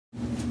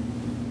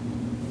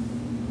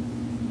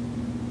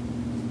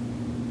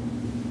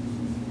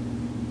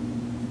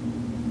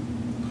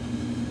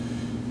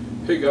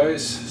Hey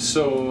guys,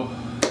 so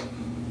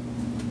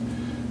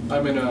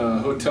I'm in a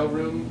hotel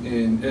room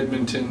in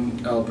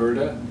Edmonton,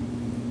 Alberta.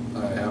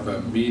 I have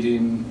a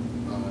meeting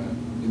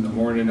in the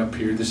morning up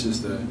here. This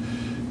is the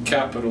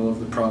capital of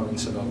the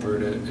province of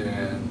Alberta,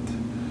 and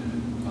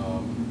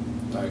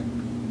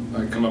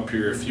I come up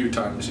here a few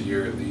times a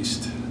year at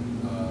least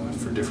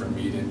for different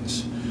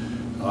meetings.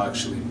 I'll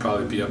actually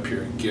probably be up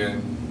here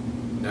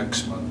again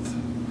next month.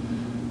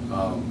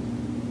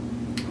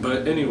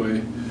 But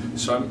anyway,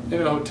 so I'm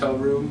in a hotel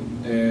room,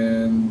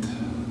 and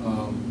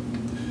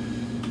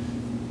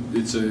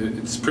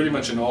it's pretty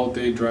much an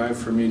all-day drive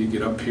for me to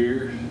get up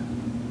here.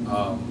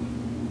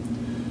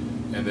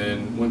 And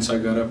then once I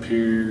got up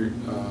here,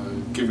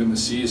 given the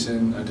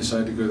season, I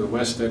decided to go to the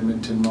West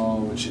Edmonton Mall,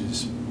 which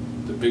is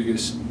the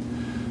biggest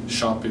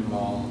shopping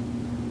mall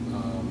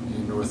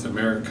in North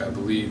America, I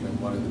believe, and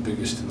one of the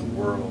biggest in the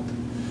world,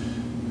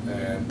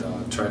 and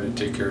try to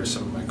take care of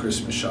some of my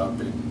Christmas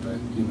shopping. But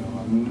you know,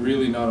 I'm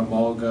really not a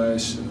mall guy,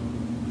 so you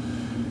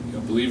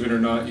know, believe it or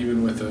not,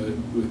 even with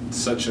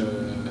such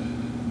a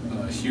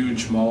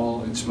huge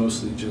mall, it's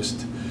mostly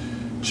just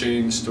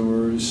chain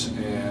stores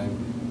and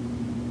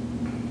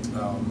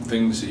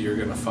things that you're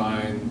going to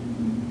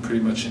find pretty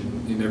much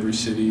in every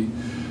city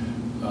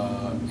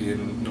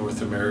in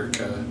North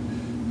America.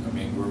 I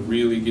mean, we're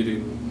really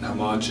getting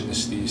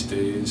homogenous these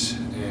days,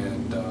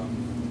 and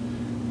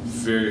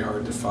very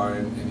hard to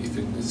find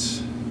anything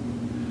that's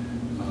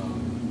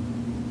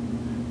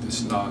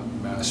not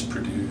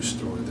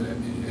mass-produced or that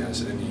it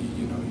has any,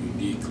 you know,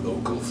 unique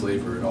local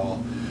flavor at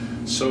all.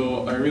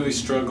 So I really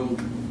struggled.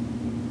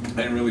 I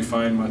didn't really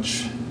find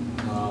much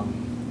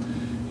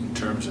in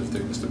terms of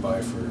things to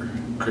buy for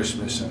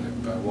Christmas,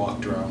 and I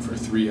walked around for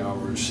 3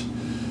 hours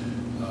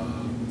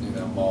in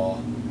that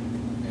mall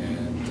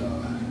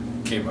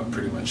and came up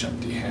pretty much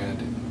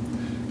empty-handed.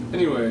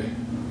 Anyway,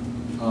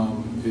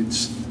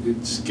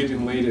 it's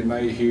getting late at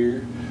night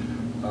here.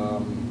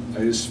 I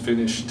just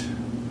finished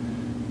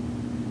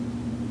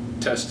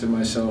testing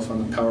myself on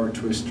the power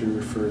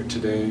twister for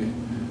today,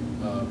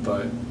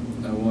 but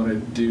I want to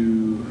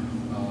do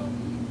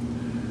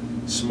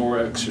some more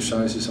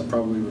exercises. I'll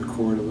probably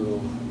record a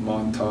little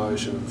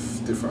montage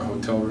of different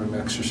hotel room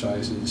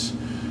exercises.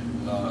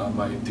 I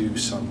might do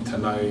some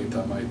tonight,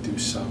 I might do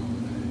some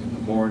in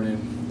the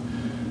morning,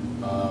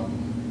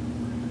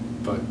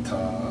 but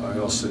I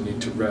also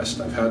need to rest.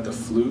 I've had the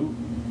flu.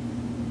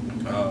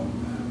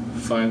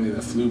 Finally,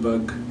 the flu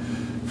bug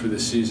for the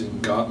season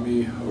got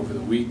me over the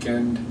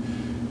weekend,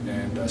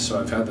 and so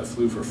I've had the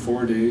flu for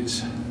 4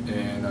 days,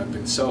 and I've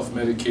been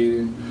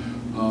self-medicating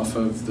off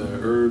of the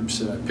herbs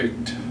that I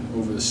picked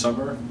over the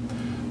summer.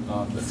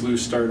 The flu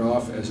started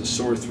off as a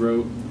sore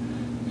throat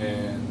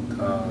and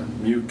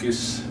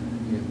mucus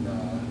in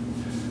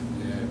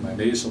my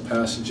nasal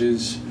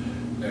passages,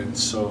 and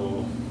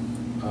so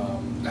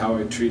how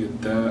I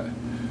treated that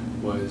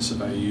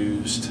was I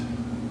used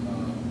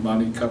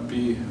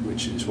manikapi,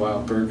 which is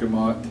wild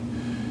bergamot,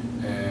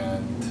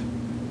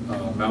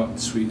 and mountain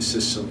sweet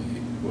Sicily,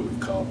 what we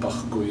call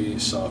pakui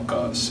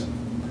sakas,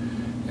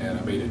 and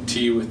I made a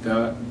tea with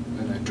that,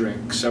 and I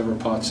drank several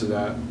pots of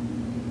that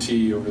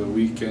tea over the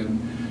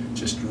weekend,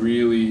 just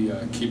really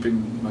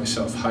keeping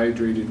myself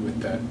hydrated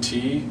with that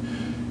tea.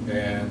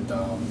 And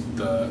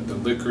the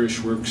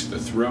licorice works the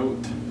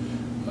throat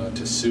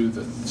to soothe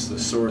the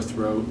sore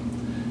throat,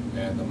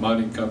 and the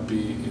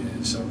manikapi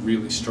is a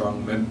really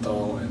strong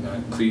menthol, and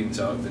that cleans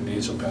out the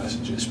nasal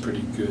passages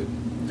pretty good.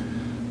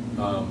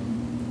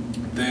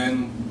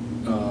 Then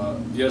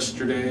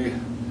yesterday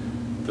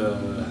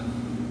the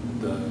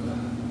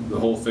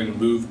whole thing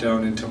moved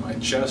down into my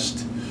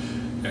chest,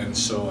 and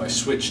so I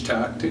switched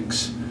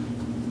tactics.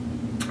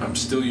 I'm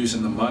still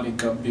using the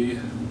manikapi,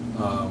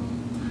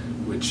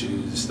 which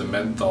is the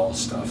menthol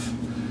stuff,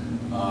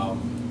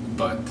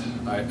 but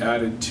I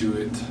added to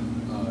it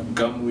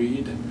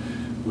gumweed,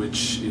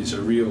 which is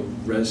a real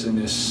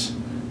resinous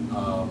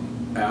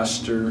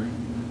aster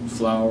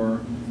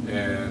flower,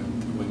 and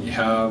when you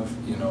have,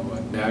 you know,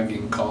 a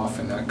nagging cough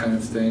and that kind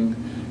of thing,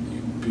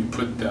 you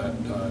put that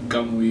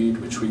gumweed,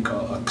 which we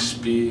call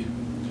uxpi,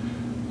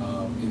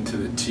 into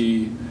the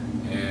tea,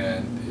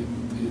 and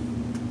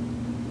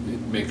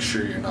it makes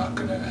sure you're not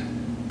going to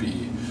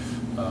be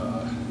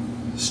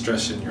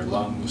stressing your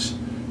lungs,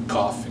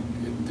 coughing.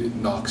 It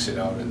knocks it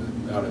out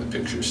of the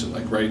picture. So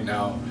like right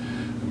now,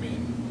 I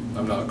mean,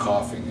 I'm not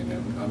coughing, and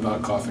I'm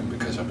not coughing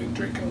because I've been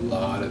drinking a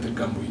lot of the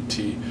gumweed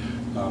tea.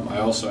 I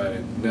also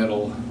added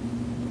nettle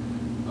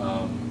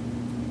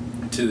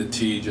to the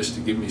tea just to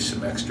give me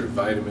some extra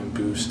vitamin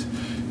boost.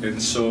 And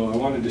so I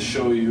wanted to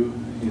show you,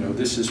 you know,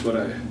 this is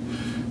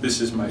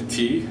my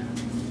tea.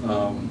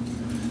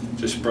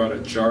 Just brought a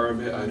jar of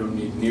it. I don't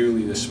need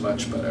nearly this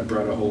much, but I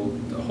brought a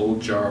whole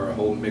jar, a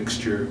whole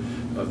mixture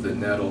of the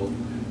nettle,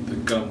 the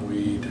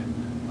gumweed,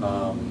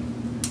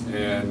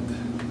 and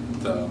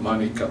the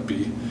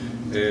manikapi.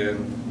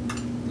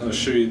 And I'll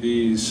show you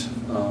these.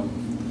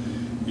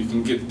 You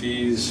can get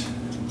these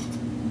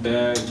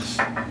bags.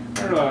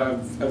 I don't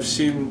know, I've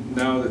seen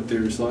now that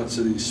there's lots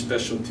of these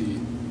specialty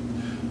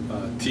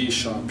tea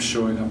shops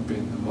showing up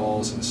in the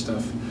malls and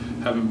stuff.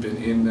 Haven't been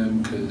in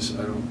them because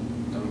I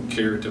don't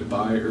care to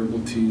buy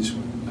herbal teas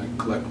when I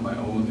collect my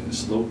own and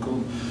it's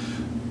local.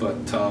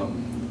 But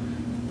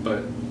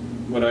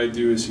what I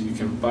do is you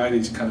can buy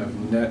these kind of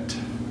net,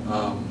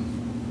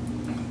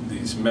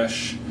 these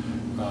mesh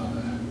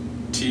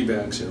tea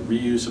bags, they're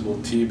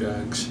reusable tea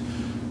bags.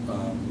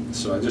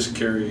 So I just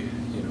carry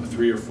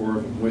 3 or 4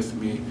 of them with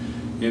me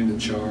in the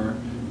jar.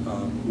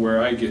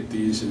 Where I get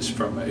these is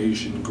from an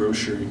Asian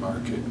grocery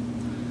market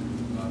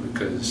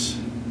because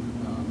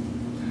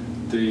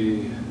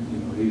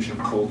Asian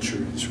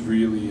culture is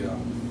really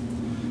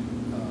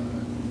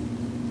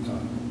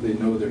they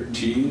know their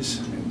teas,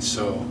 and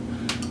so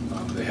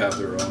they have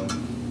their own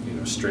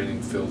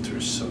straining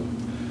filters. So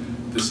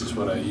this is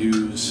what I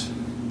use.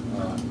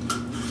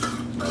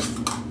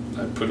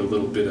 I put a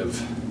little bit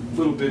of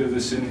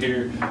this in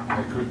here.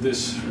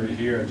 This right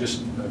here, I'm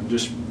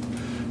just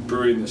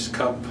brewing this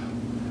cup.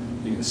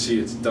 You can see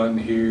it's done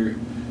here,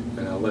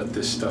 and I'll let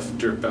this stuff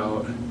drip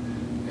out,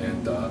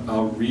 and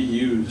I'll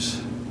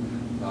reuse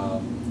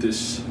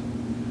this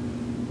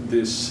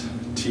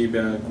tea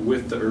bag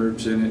with the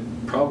herbs in it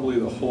probably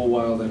the whole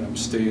while that I'm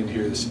staying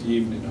here this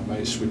evening. I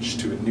might switch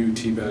to a new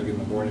tea bag in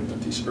the morning,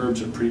 but these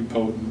herbs are pretty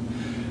potent.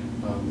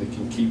 They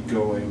can keep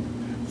going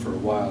for a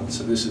while.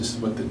 So this is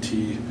what the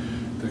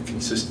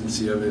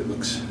consistency of it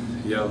looks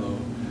yellow,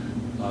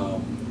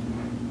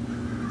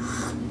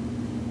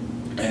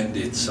 and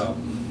it's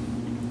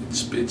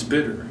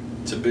bitter.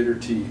 It's a bitter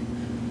tea,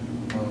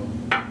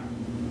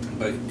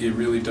 but it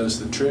really does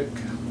the trick.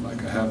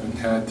 Like, I haven't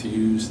had to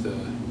use the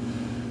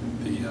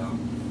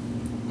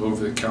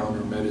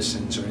over-the-counter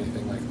medicines or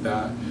anything like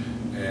that,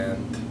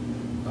 and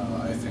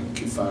I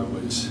think if I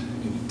was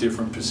in a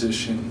different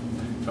position,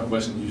 if I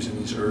wasn't using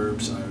these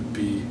herbs, I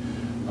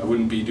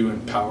wouldn't be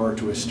doing power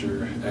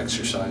twister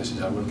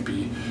exercises. I wouldn't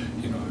be,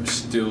 I was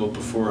still,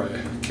 before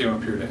I came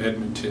up here to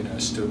Edmonton, I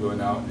was still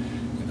going out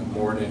in the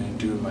morning and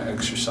doing my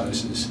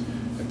exercises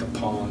at the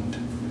pond,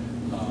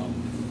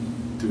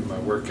 doing my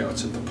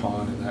workouts at the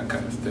pond and that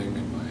kind of thing,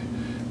 and my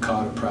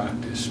kata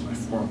practice, my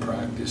form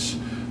practice.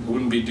 I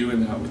wouldn't be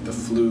doing that with the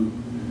flu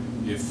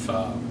if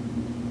I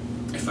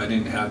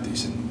didn't have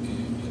these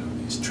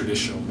these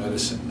traditional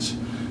medicines.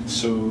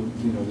 So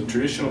the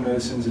traditional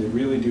medicines, they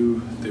really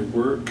do, they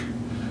work.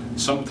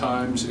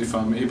 Sometimes if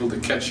I'm able to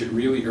catch it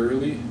really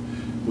early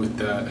with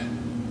that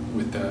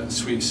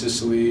sweet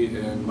Sicily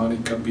and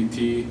Manikapi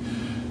tea,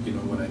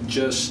 when I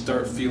just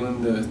start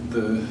feeling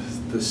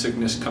the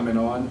sickness coming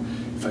on,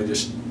 if I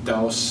just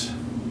douse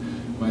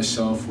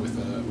myself with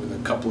a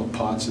couple of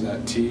pots of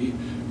that tea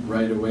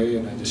right away,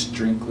 and I just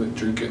drink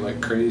it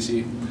like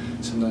crazy,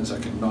 sometimes I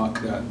can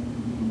knock that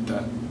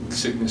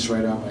sickness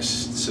right out of my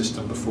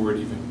system before it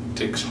even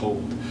takes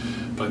hold.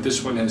 But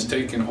this one has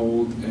taken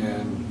hold,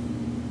 and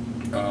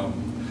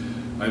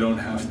I don't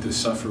have to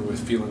suffer with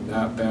feeling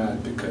that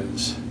bad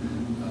because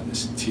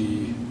this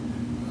tea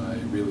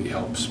it really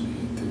helps me.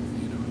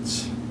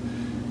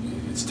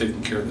 It's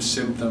taking care of the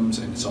symptoms,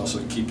 and it's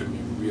also keeping me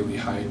really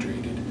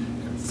hydrated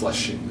and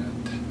flushing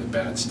the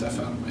bad stuff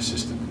out of my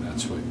system, and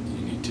that's what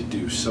you need to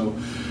do. So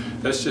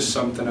that's just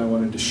something I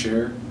wanted to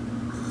share.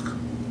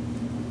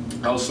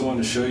 I also want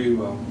to show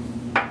you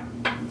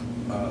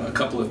a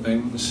couple of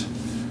things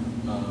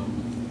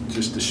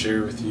just to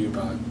share with you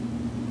about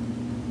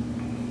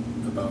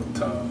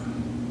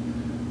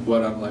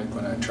what I'm like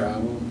when I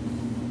travel.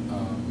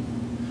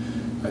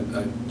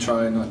 I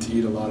try not to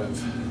eat a lot of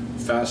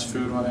fast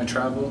food when I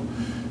travel,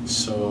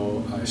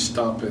 so I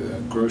stop at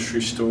a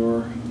grocery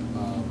store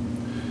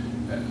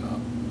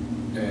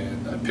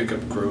and I pick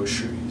up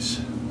groceries,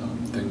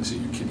 things that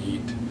you can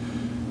eat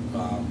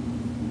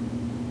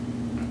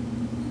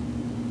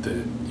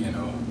that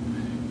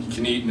you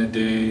can eat in a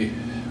day,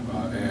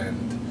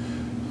 and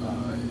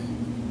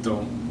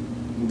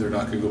they're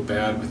not going to go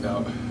bad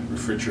without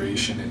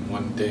refrigeration in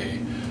one day.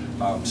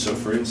 So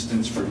for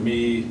instance, for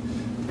me,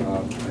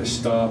 I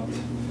stopped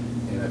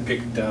and I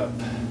picked up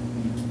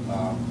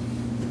a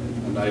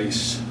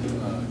nice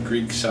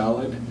Greek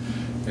salad,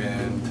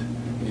 and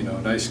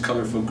nice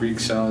colorful Greek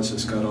salad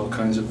that's got all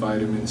kinds of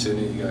vitamins in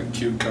it. You got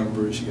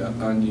cucumbers, you got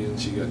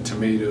onions, you got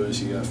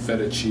tomatoes, you got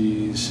feta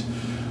cheese,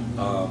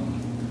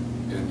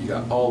 and you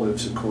got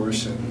olives, of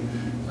course, and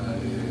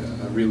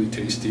a really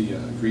tasty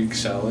Greek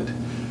salad.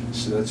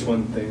 So that's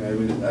one thing.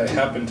 I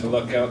happened to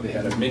luck out. They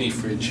had a mini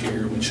fridge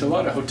here, which a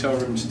lot of hotel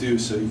rooms do.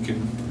 So you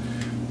can.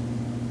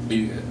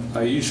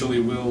 I usually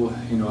will.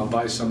 I'll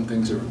buy some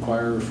things that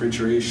require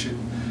refrigeration,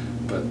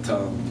 but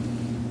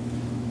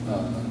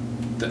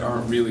that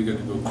aren't really going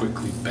to go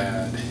quickly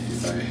bad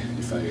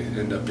if I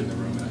end up in the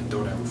room and I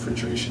don't have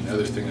refrigeration. The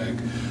other thing I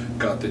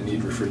got that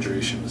need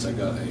refrigeration was I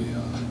got a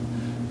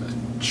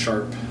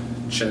sharp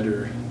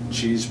cheddar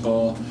cheese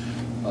ball,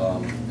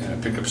 and I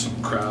picked up some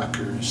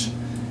crackers,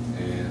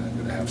 and I'm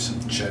going to have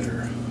some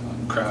cheddar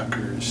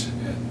crackers,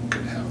 and I'm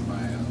going to have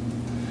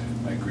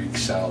my Greek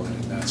salad,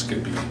 and that's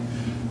going to be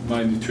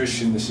my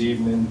nutrition this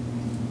evening.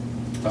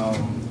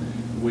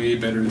 Way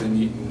better than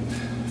eating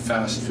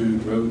fast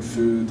food, road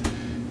food,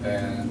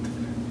 and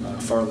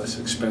far less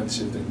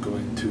expensive than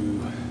going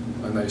to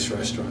a nice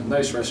restaurant.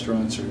 Nice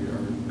restaurants are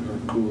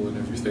cool and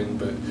everything,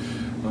 but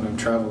when I'm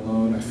traveling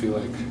alone, I feel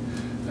like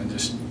I'm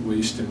just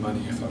wasting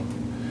money if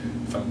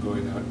I'm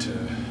going out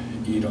to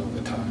eat all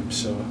the time.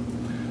 So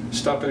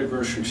stop at a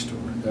grocery store.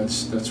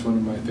 That's one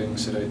of my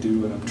things that I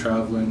do when I'm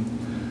traveling.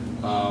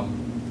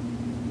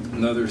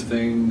 Another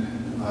thing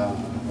I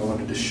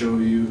wanted to show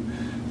you,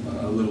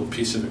 a little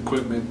piece of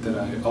equipment that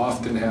I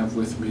often have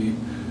with me,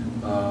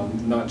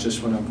 not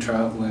just when I'm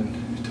traveling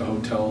to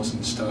hotels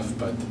and stuff,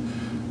 but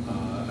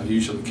I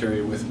usually carry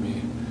it with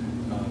me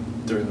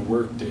during the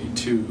work day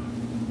too.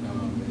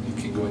 And it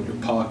can go in your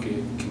pocket,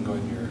 it can go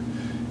in your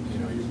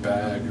your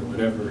bag or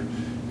whatever.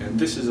 And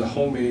this is a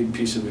homemade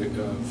piece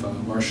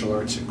of martial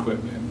arts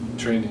equipment,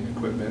 training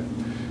equipment.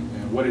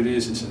 And what it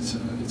is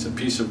it's a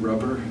piece of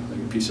rubber, like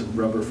a piece of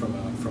rubber from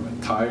a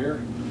tire,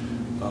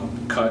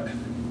 cut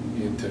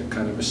into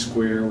kind of a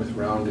square with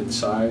rounded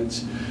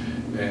sides,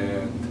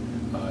 and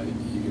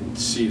you can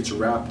see it's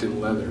wrapped in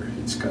leather.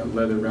 It's got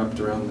leather wrapped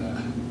around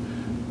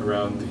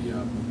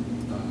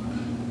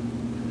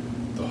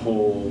the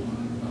whole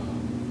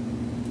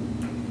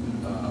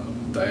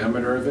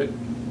diameter of it,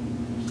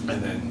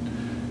 and then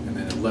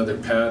a leather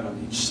pad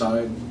on each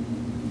side,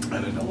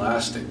 and an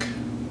elastic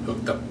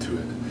hooked up to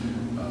it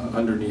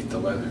underneath the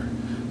leather.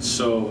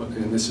 So,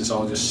 and this is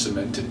all just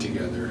cemented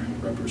together,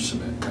 rubber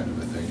cement kind of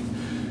a thing.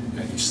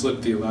 And you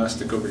slip the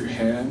elastic over your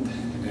hand,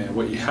 and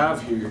what you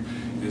have here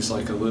is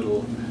like a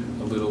little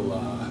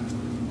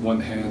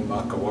one-hand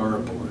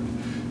makawara board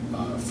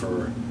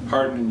for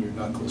hardening your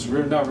knuckles.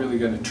 We're not really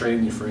going to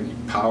train you for any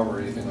power or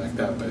anything like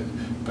that,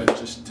 but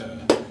just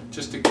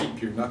to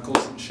keep your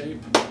knuckles in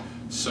shape.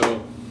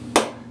 So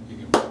you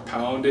can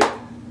pound it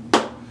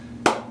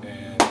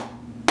and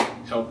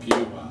help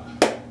you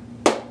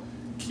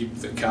keep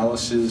the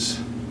calluses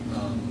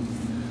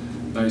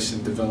nice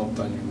and developed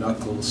on your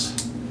knuckles.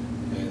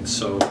 And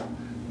so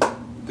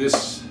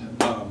this,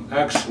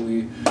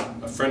 actually,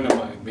 a friend of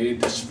mine made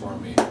this for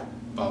me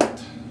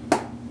about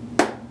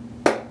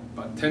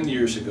 10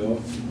 years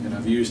ago, and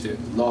I've used it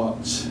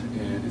lots,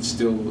 and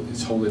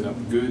it's holding up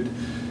good.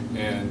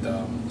 And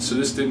so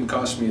this didn't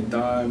cost me a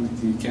dime.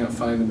 You can't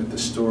find them at the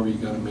store. You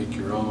got to make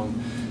your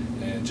own,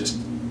 and just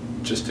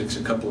takes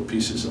a couple of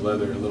pieces of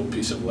leather, a little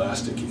piece of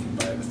elastic you can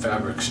buy at the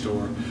fabric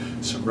store,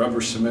 some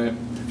rubber cement,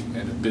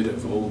 and a bit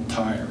of old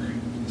tire.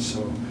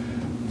 So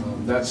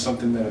that's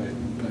something that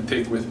I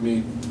take with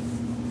me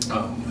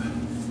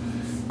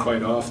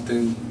quite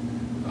often.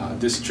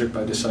 This trip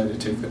I decided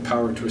to take the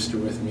power twister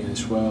with me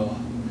as well.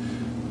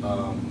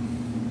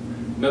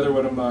 Another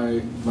one of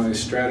my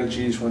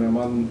strategies when I'm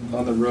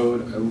on the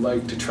road, I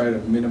like to try to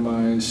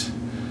minimize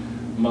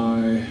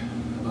my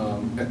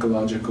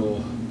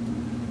ecological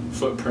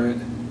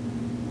footprint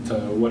to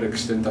what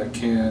extent I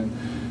can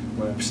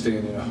when I'm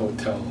staying in a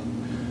hotel.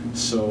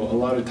 So a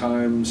lot of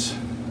times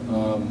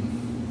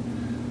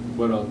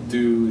what I'll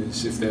do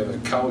is, if they have a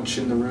couch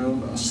in the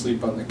room, I'll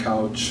sleep on the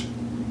couch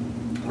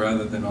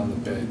rather than on the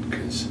bed,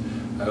 because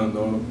I don't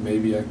know,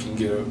 maybe I can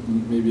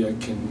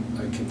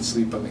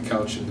sleep on the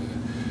couch, and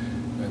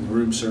the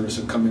room service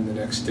will come in the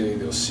next day.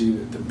 They'll see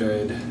that the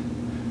bed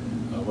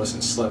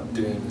wasn't slept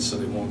in, so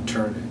they won't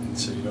turn it, and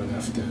so you don't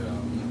have to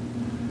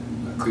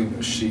clean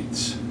those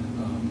sheets.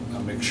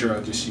 I'll make sure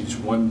I just use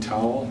one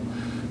towel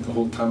the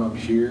whole time I'm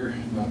here,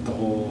 not the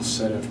whole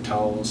set of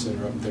towels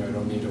that are up there. I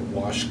don't need a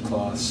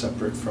washcloth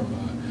separate from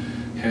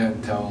a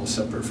hand towel,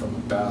 separate from a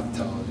bath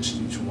towel. I just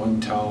use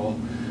one towel.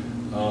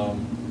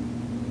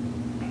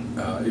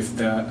 If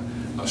that,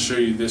 I'll show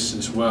you this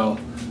as well.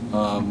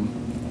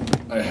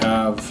 I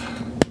have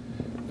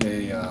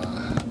a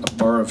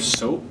bar of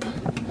soap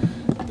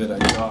that I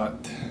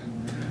got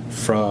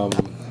from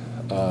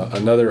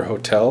another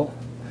hotel.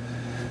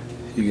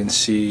 You can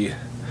see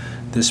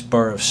this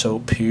bar of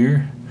soap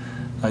here.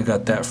 I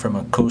got that from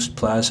a Coast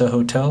Plaza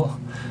hotel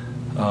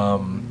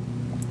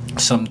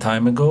some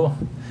time ago,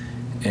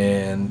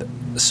 and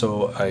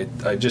so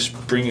I just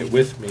bring it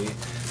with me,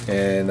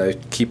 and I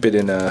keep it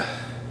in a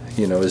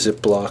a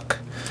Ziploc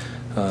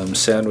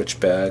sandwich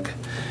bag,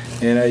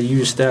 and I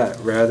use that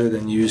rather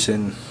than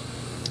using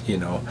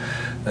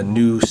a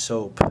new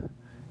soap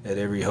at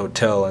every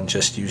hotel and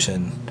just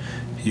using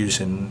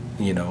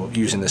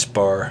this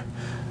bar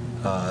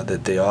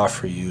that they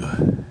offer you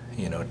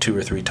 2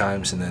 or 3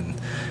 times and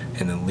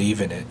then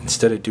leaving it.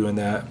 Instead of doing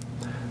that,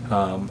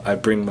 I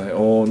bring my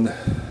own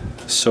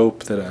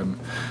soap that I'm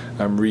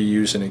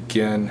reusing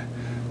again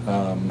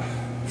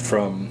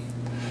from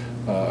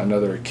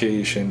another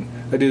occasion.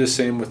 I do the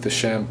same with the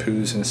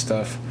shampoos and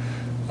stuff.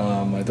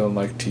 I don't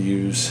like to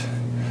use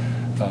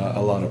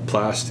a lot of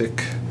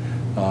plastic,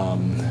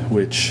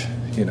 which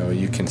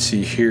you can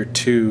see here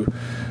too.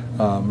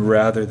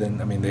 Rather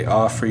than, they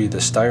offer you the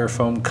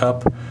styrofoam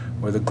cup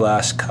or the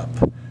glass cup.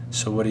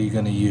 So what are you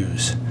going to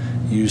use?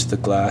 Use the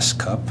glass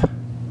cup,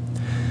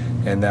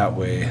 and that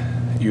way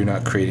you're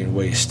not creating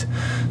waste.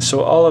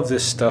 So all of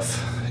this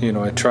stuff,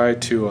 I try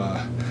to,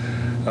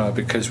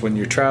 because when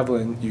you're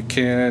traveling, you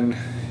can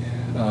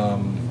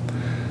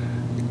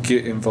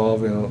get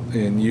involved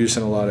in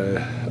using a lot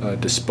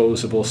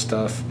disposable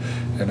stuff,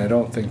 and I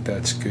don't think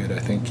that's good. I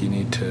think you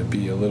need to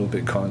be a little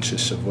bit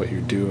conscious of what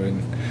you're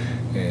doing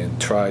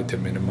and try to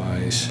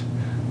minimize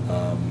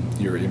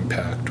your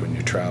impact when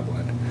you're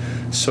traveling.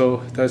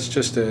 So that's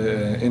just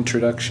an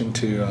introduction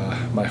to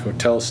my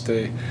hotel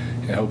stay,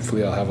 and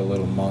hopefully I'll have a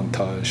little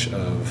montage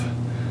of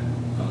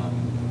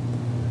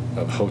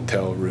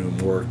hotel room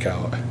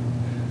workout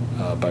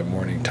by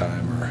morning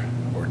time,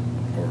 or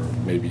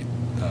maybe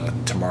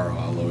tomorrow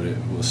I'll load it.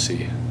 We'll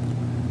see.